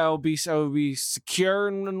enjoy. I will be secure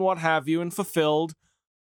and what have you, and fulfilled.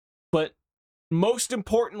 But most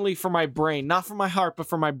importantly for my brain, not for my heart, but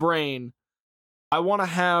for my brain, I want to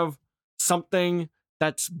have something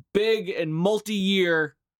that's big and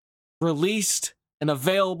multi-year, released and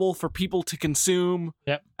available for people to consume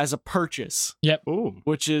as a purchase. Ooh.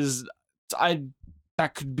 Which is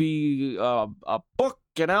that could be a book,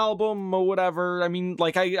 an album, or whatever. I mean,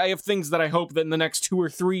 like I have things that I hope that in the next 2 or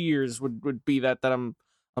 3 years would be that I'm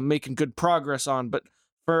making good progress on. But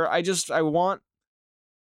I want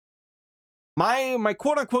my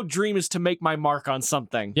quote unquote dream is to make my mark on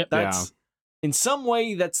something. Yep. That's in some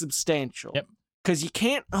way that's substantial. Yep. Because you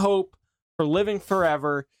can't hope for living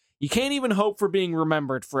forever. You can't even hope for being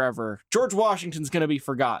remembered forever. George Washington's going to be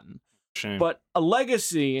forgotten. Shame. But a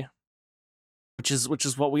legacy, which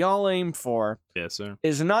is what we all aim for, yes, sir.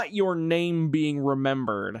 is not your name being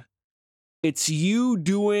remembered. It's you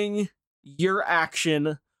doing your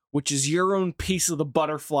action, which is your own piece of the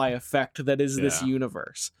butterfly effect that is this Yeah.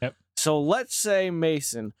 universe. Yep. So let's say,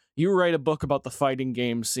 Mason, you write a book about the fighting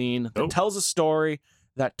game scene that Oh. tells a story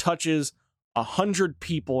that touches 100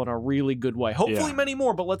 people in a really good way. Hopefully Yeah. many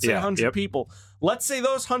more, but let's say Yeah, 100 yep. people. Let's say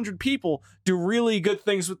those 100 people do really good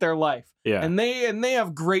things with their life. Yeah. And they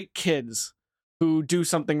have great kids who do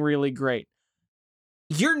something really great.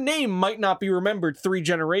 Your name might not be remembered 3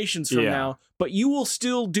 generations from Yeah. now, but you will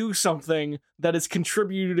still do something that is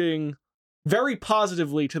contributing very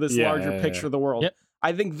positively to this Yeah, larger yeah, picture yeah. of the world. Yep.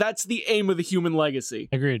 I think that's the aim of the human legacy.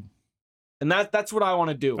 Agreed. And that's what I want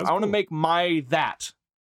to do. That's I want to cool. make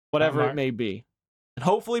whatever Mark. it may be. And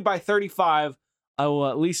hopefully by 35, I will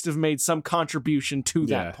at least have made some contribution to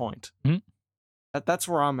Yeah. that point. Mhm. That's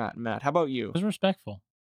where I'm at, Matt. How about you? It was respectful.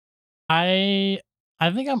 I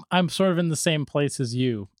think I'm sort of in the same place as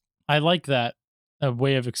you. I like that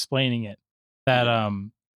way of explaining it. That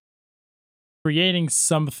creating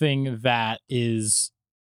something that is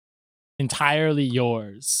entirely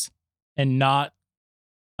yours and not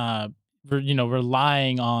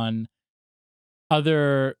relying on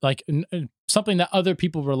other something that other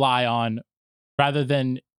people rely on, rather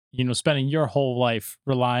than spending your whole life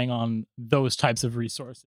relying on those types of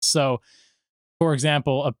resources. So for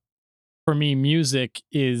example, for me, music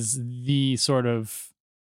is the sort of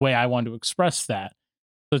way I want to express that.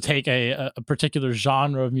 So take a particular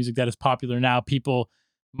genre of music that is popular now. People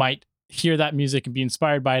might hear that music and be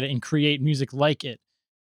inspired by it and create music like it.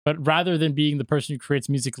 But rather than being the person who creates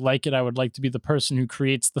music like it, I would like to be the person who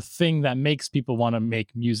creates the thing that makes people want to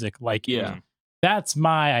make music like it. Yeah. That's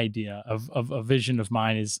my idea of a vision of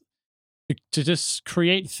mine, is to just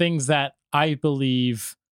create things that I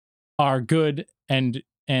believe are good and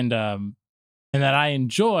that I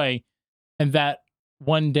enjoy, and that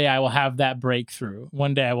one day I will have that breakthrough.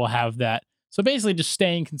 One day I will have that. So basically just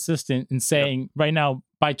staying consistent and saying right now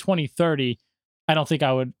by 2030, I don't think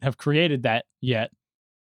I would have created that yet.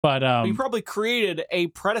 But you probably created a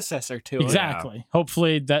predecessor to it. exactly.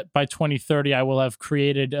 Hopefully that by 2030 I will have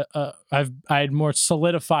created I had more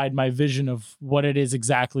solidified my vision of what it is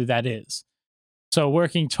exactly that is. So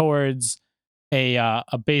working towards a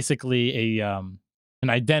basically an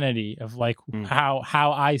identity of like how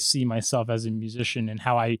I see myself as a musician and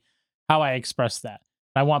how I express that.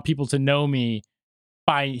 I want people to know me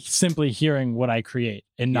by simply hearing what I create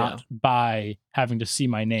and not by having to see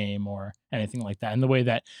my name or anything like that. And the way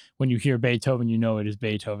that when you hear Beethoven, you know it is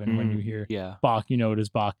Beethoven. When you hear Bach, you know it is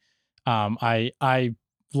Bach. I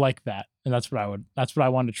like that. And that's what I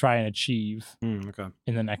want to try and achieve Okay.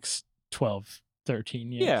 in the next 12,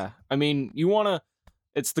 13 years. Yeah. I mean,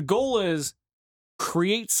 the goal is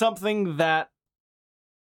create something that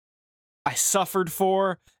I suffered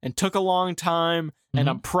for and took a long time and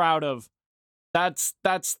I'm proud of. That's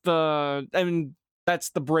the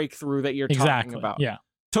breakthrough that you're talking about. Yeah.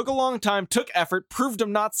 Took a long time, took effort, proved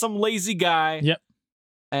I'm not some lazy guy. Yep.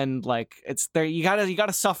 And like it's there, you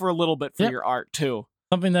gotta suffer a little bit for Yep. your art too.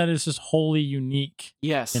 Something that is just wholly unique.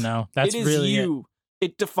 Yes. That's it is really you.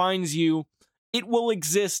 It defines you. It will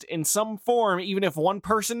exist in some form, even if one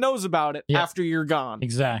person knows about it Yeah. after you're gone.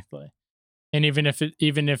 Exactly. And even if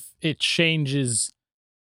it changes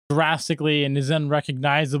drastically and is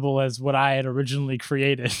unrecognizable as what I had originally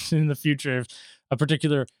created in the future, if a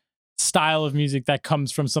particular style of music that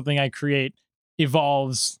comes from something I create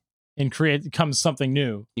evolves and becomes something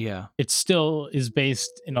new, Yeah. it still is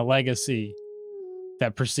based in a legacy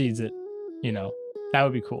that precedes it. That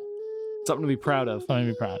would be cool. Something to be proud of. Something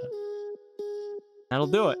to be proud of. That'll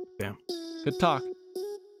do it. Yeah. Good talk.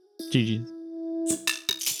 GG's.